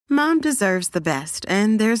Mom deserves the best,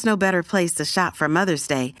 and there's no better place to shop for Mother's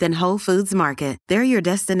Day than Whole Foods Market. They're your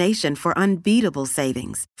destination for unbeatable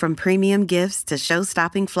savings, from premium gifts to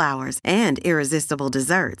show-stopping flowers and irresistible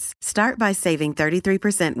desserts. Start by saving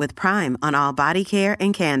 33% with Prime on all body care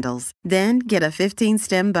and candles. Then get a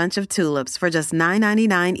 15-stem bunch of tulips for just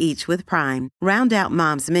 $9.99 each with Prime. Round out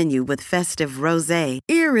Mom's menu with festive rosé,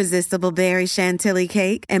 irresistible berry chantilly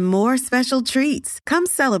cake, and more special treats. Come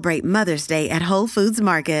celebrate Mother's Day at Whole Foods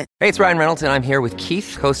Market. Hey, it's Ryan Reynolds, and I'm here with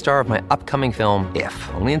Keith, co-star of my upcoming film, If,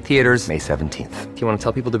 only in theaters May 17th. Do you want to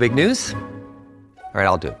tell people the big news? All right,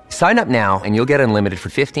 I'll do it. Sign up now and you'll get unlimited for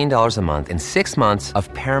 $15 a month and 6 months of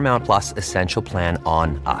Paramount Plus Essential Plan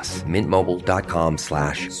on us.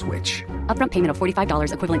 MintMobile.com/switch. Upfront payment of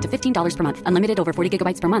 $45 equivalent to $15 per month. Unlimited over 40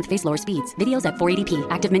 gigabytes per month. Face lower speeds. Videos at 480p.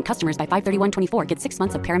 Active Mint customers by 531.24 get 6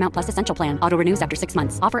 months of Paramount Plus Essential Plan. Auto renews after 6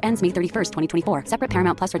 months. Offer ends May 31st, 2024. Separate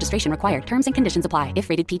Paramount Plus registration required. Terms and conditions apply if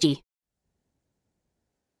rated PG.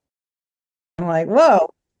 I'm like, whoa,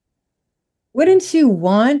 wouldn't you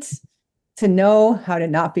want to know how to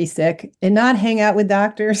not be sick and not hang out with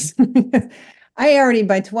doctors? I already,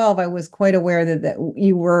 by 12, I was quite aware that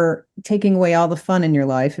you were taking away all the fun in your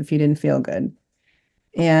life if you didn't feel good.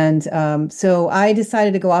 And so I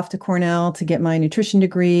decided to go off to Cornell to get my nutrition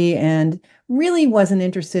degree and really wasn't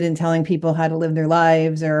interested in telling people how to live their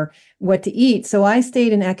lives or what to eat. So I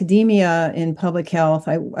stayed in academia in public health.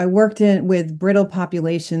 I worked with brittle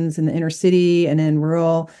populations in the inner city and in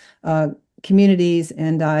rural communities.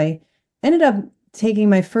 And I ended up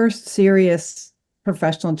taking my first serious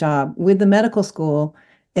professional job with the medical school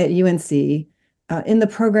at UNC in the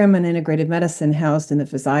program in integrative medicine housed in the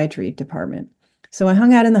physiatry department. So I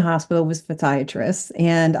hung out in the hospital with physiatrists,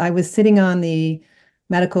 and I was sitting on the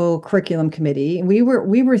medical curriculum committee. And we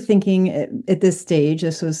were thinking at this stage,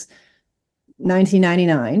 this was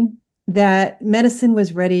 1999, that medicine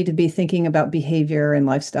was ready to be thinking about behavior and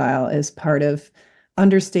lifestyle as part of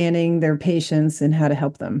understanding their patients and how to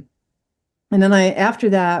help them. And then after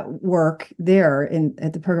that work there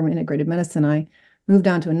at the program of integrative medicine, I moved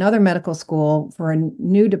on to another medical school for a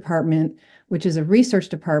new department, which is a research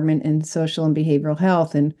department in social and behavioral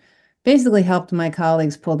health, and basically helped my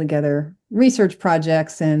colleagues pull together research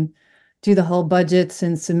projects and do the whole budgets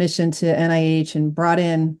and submission to NIH, and brought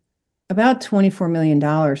in about $24 million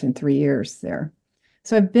in 3 years there.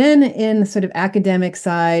 So I've been in the sort of academic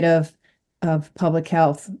side of public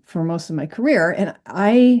health for most of my career, and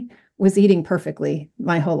I was eating perfectly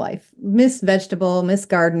my whole life. Miss Vegetable, Miss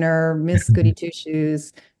Gardener, Miss Goody Two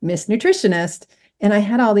Shoes, Miss Nutritionist. And I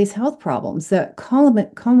had all these health problems that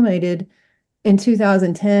culminated in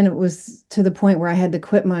 2010. It was to the point where I had to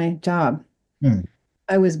quit my job.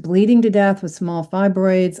 I was bleeding to death with small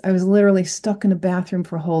fibroids. I was literally stuck in a bathroom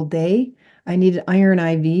for a whole day. I needed iron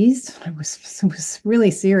IVs. It was really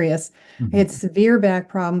serious. I had severe back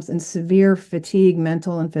problems and severe fatigue,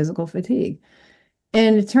 mental and physical fatigue.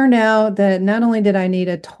 And it turned out that not only did I need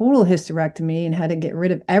a total hysterectomy and had to get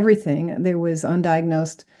rid of everything, there was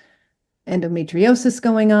undiagnosed endometriosis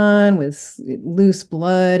going on with loose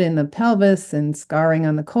blood in the pelvis and scarring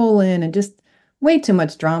on the colon and just way too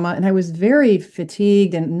much drama. And I was very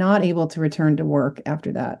fatigued and not able to return to work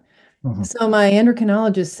after that. So my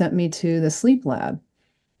endocrinologist sent me to the sleep lab.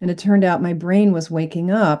 And it turned out my brain was waking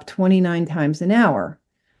up 29 times an hour,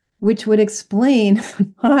 which would explain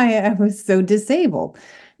why I was so disabled,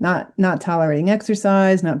 not tolerating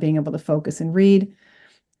exercise, not being able to focus and read.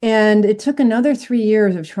 And it took another 3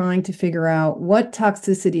 years of trying to figure out what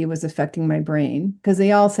toxicity was affecting my brain, because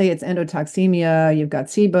they all say it's endotoxemia, you've got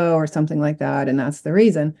SIBO or something like that, and that's the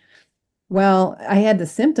reason. Well, I had the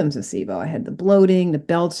symptoms of SIBO. I had the bloating, the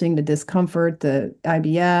belching, the discomfort, the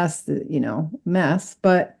IBS, the mess.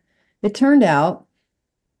 But it turned out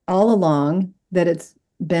all along that it's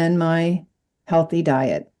been my healthy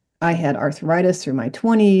diet. I had arthritis through my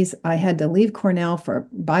 20s. I had to leave Cornell for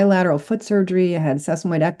bilateral foot surgery. I had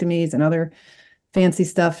sesamoidectomies and other fancy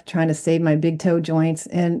stuff trying to save my big toe joints.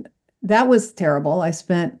 And that was terrible. I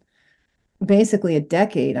spent basically a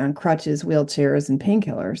decade on crutches, wheelchairs, and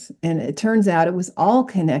painkillers. And it turns out it was all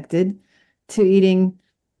connected to eating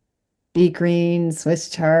beet greens, Swiss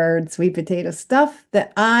chard, sweet potato stuff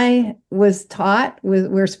that I was taught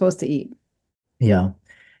we're supposed to eat. Yeah.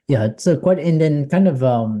 Yeah, it's quite, and then kind of,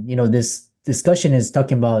 this discussion is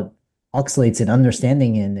talking about oxalates and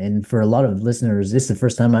understanding, and for a lot of listeners, this is the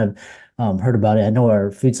first time I've heard about it. I know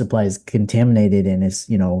our food supply is contaminated and it's,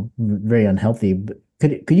 very unhealthy, but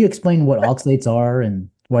could you explain what oxalates are and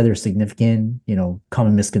why they're significant,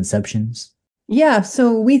 common misconceptions? Yeah,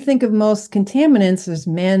 so we think of most contaminants as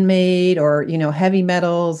man-made or, heavy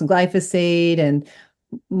metals, glyphosate, and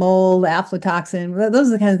mold, aflatoxin. Those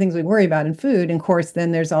are the kind of things we worry about in food. And of course,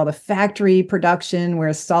 then there's all the factory production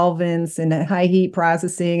where solvents and high heat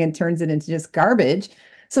processing and turns it into just garbage.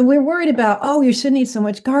 So we're worried about, oh, you shouldn't eat so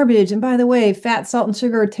much garbage. And by the way, fat, salt, and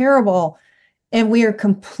sugar are terrible. And we are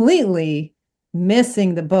completely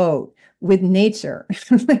missing the boat with nature.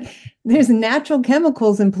 There's natural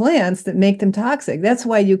chemicals in plants that make them toxic. That's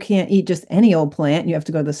why you can't eat just any old plant. You have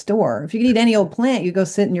to go to the store. If you could eat any old plant, you go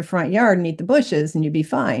sit in your front yard and eat the bushes and you'd be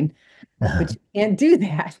fine. But you can't do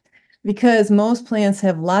that because most plants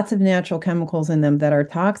have lots of natural chemicals in them that are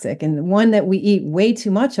toxic. And the one that we eat way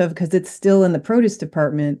too much of because it's still in the produce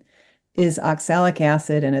department is oxalic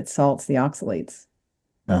acid, and it salts the oxalates.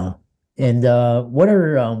 Uh, and what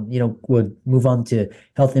are we'll move on to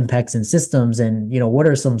health impacts and systems, and what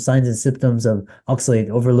are some signs and symptoms of oxalate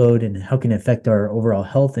overload, and how can it affect our overall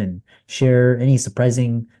health, and share any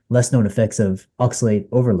surprising, less known effects of oxalate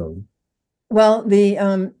overload? Well, the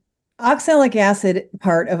oxalic acid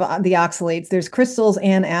part of the oxalates, there's crystals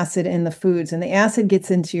and acid in the foods, and the acid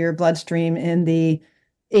gets into your bloodstream in the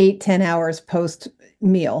 8-10 hours post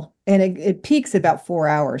meal, and it peaks about 4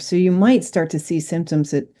 hours. So you might start to see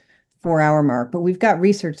symptoms at 4 hour mark, but we've got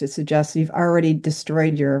research that suggests you've already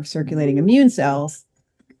destroyed your circulating immune cells,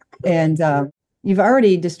 and you've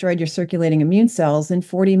already destroyed your circulating immune cells in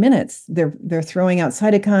 40 minutes. They're throwing out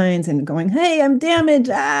cytokines and going, "Hey, I'm damaged,"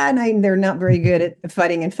 and they're not very good at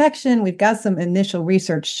fighting infection. We've got some initial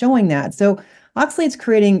research showing that. So oxalates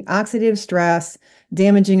creating oxidative stress,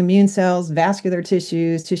 damaging immune cells, vascular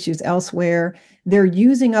tissues elsewhere. They're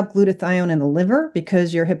using up glutathione in the liver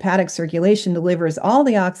because your hepatic circulation delivers all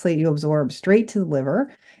the oxalate you absorb straight to the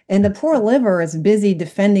liver. And the poor liver is busy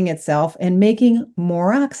defending itself and making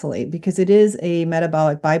more oxalate because it is a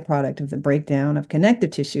metabolic byproduct of the breakdown of connective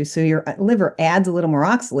tissue. So your liver adds a little more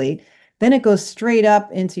oxalate, then it goes straight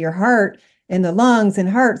up into your heart and the lungs and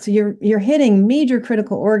heart. So you're hitting major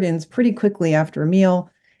critical organs pretty quickly after a meal.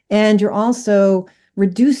 And you're also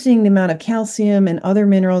reducing the amount of calcium and other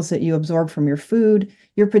minerals that you absorb from your food.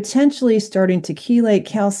 You're potentially starting to chelate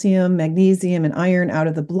calcium, magnesium, and iron out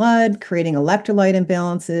of the blood, creating electrolyte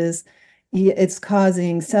imbalances. It's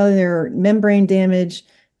causing cellular membrane damage,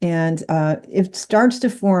 and it starts to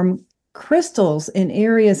form crystals in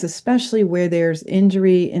areas, especially where there's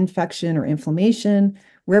injury, infection, or inflammation.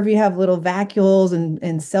 Wherever you have little vacuoles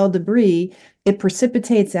and cell debris, it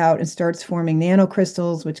precipitates out and starts forming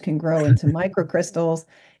nanocrystals, which can grow into microcrystals.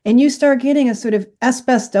 And you start getting a sort of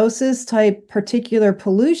asbestosis type particular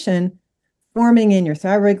pollution forming in your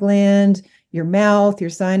thyroid gland, your mouth,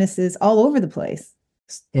 your sinuses, all over the place.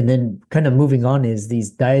 And then kind of moving on is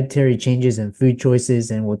these dietary changes and food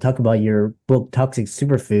choices. And we'll talk about your book, Toxic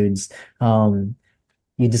Superfoods.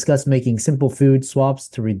 You discuss making simple food swaps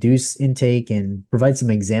to reduce intake and provide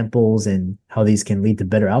some examples and how these can lead to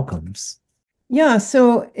better outcomes. Yeah,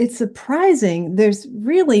 so it's surprising. There's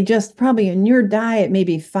really just probably in your diet,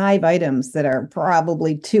 maybe 5 items that are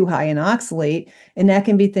probably too high in oxalate. And that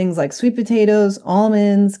can be things like sweet potatoes,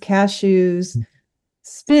 almonds, cashews,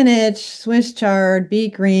 spinach, Swiss chard,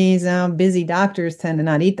 beet greens. Now, busy doctors tend to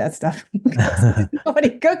not eat that stuff because there's nobody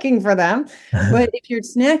cooking for them. But if you're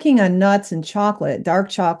snacking on nuts and chocolate, dark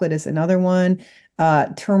chocolate is another one.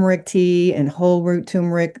 Turmeric tea and whole root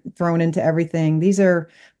turmeric thrown into everything. These are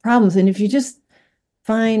problems. And if you just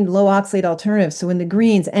find low oxalate alternatives, so in the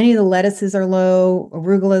greens, any of the lettuces are low,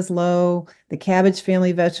 arugula is low, the cabbage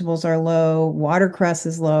family vegetables are low, watercress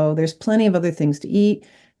is low. There's plenty of other things to eat.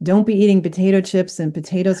 Don't be eating potato chips, and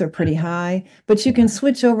potatoes are pretty high, but you can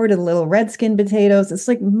switch over to the little red skin potatoes. It's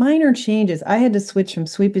like minor changes. I had to switch from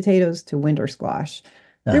sweet potatoes to winter squash.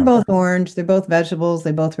 They're both orange, they're both vegetables,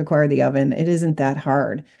 they both require the oven. It isn't that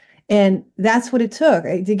hard. And that's what it took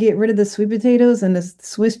to get rid of the sweet potatoes and the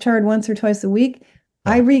Swiss chard once or twice a week.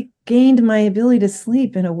 I regained my ability to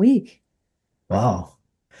sleep in a week. Wow.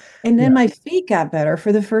 And then my feet got better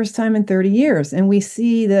for the first time in 30 years. And we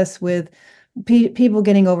see this with people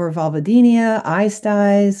getting over vulvodynia, eye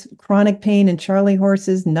styes, chronic pain in Charlie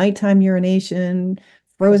horses, nighttime urination,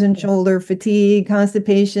 frozen shoulder, fatigue,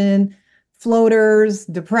 constipation, floaters,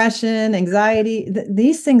 depression, anxiety.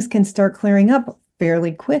 These things can start clearing up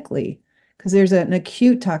fairly quickly because there's an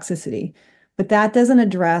acute toxicity. But that doesn't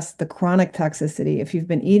address the chronic toxicity. If you've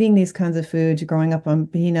been eating these kinds of foods, you're growing up on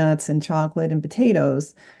peanuts and chocolate and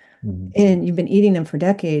potatoes, and you've been eating them for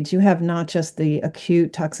decades, you have not just the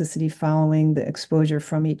acute toxicity following the exposure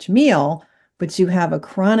from each meal, but you have a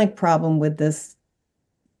chronic problem with this,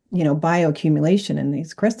 bioaccumulation in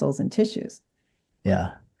these crystals and tissues.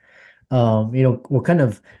 Yeah. We're kind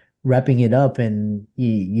of wrapping it up, and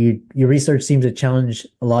your research seems to challenge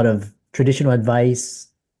a lot of traditional advice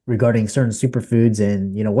regarding certain superfoods,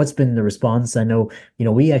 and what's been the response? I know,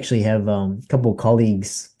 we actually have a couple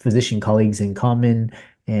colleagues, physician colleagues in common.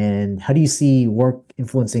 And how do you see work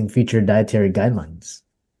influencing future dietary guidelines?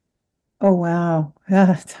 Oh, wow.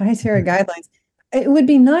 Dietary guidelines. It would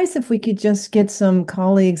be nice if we could just get some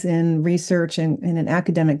colleagues in research and in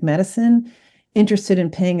academic medicine interested in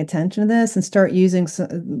paying attention to this and start using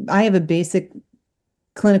some. I have a basic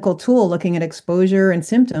clinical tool looking at exposure and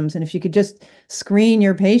symptoms. And if you could just screen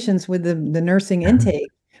your patients with the nursing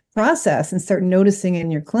intake process and start noticing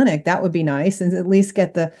in your clinic, that would be nice. And at least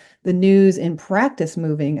get the news in practice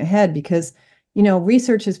moving ahead because,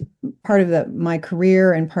 research is part of my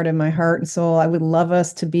career and part of my heart and soul. I would love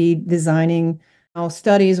us to be designing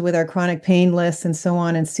studies with our chronic pain lists and so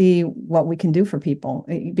on and see what we can do for people.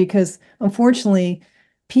 Because unfortunately,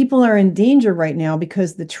 people are in danger right now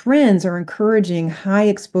because the trends are encouraging high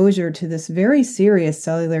exposure to this very serious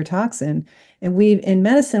cellular toxin. And in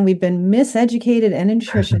medicine, we've been miseducated and in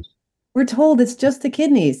nutrition. We're told it's just the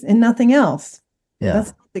kidneys and nothing else. Yeah. That's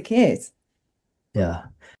not the case. Yeah.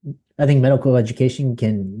 I think medical education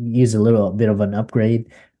can use a little bit of an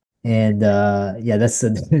upgrade. And yeah, that's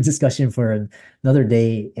a discussion for another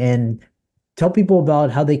day. And tell people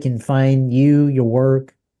about how they can find you, your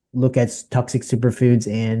work, look at toxic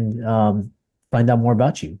superfoods, and find out more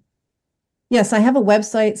about you. Yes, I have a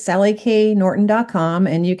website, sallyknorton.com,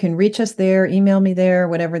 and you can reach us there, email me there,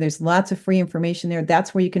 whatever. There's lots of free information there.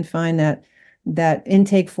 That's where you can find that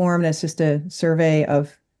intake form. That's just a survey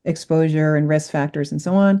of exposure and risk factors and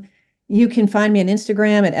so on. You can find me on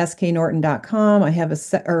Instagram at sknorton.com. I have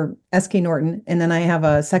or sknorton, and then I have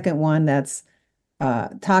a second one that's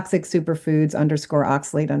toxic superfoods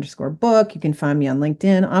 _oxalate _book. You can find me on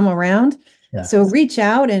LinkedIn. I'm around. Yeah. So reach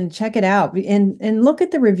out and check it out and look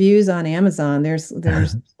at the reviews on Amazon. There's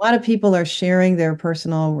a lot of people are sharing their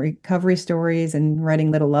personal recovery stories and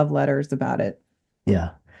writing little love letters about it. Yeah.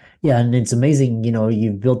 Yeah. And it's amazing,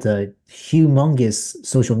 you've built a humongous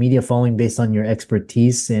social media following based on your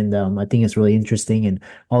expertise. And I think it's really interesting, and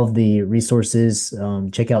all of the resources.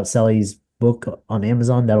 Check out Sally's book on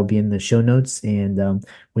Amazon. That'll be in the show notes. And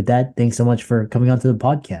with that, thanks so much for coming on to the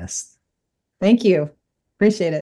podcast. Thank you. Appreciate it.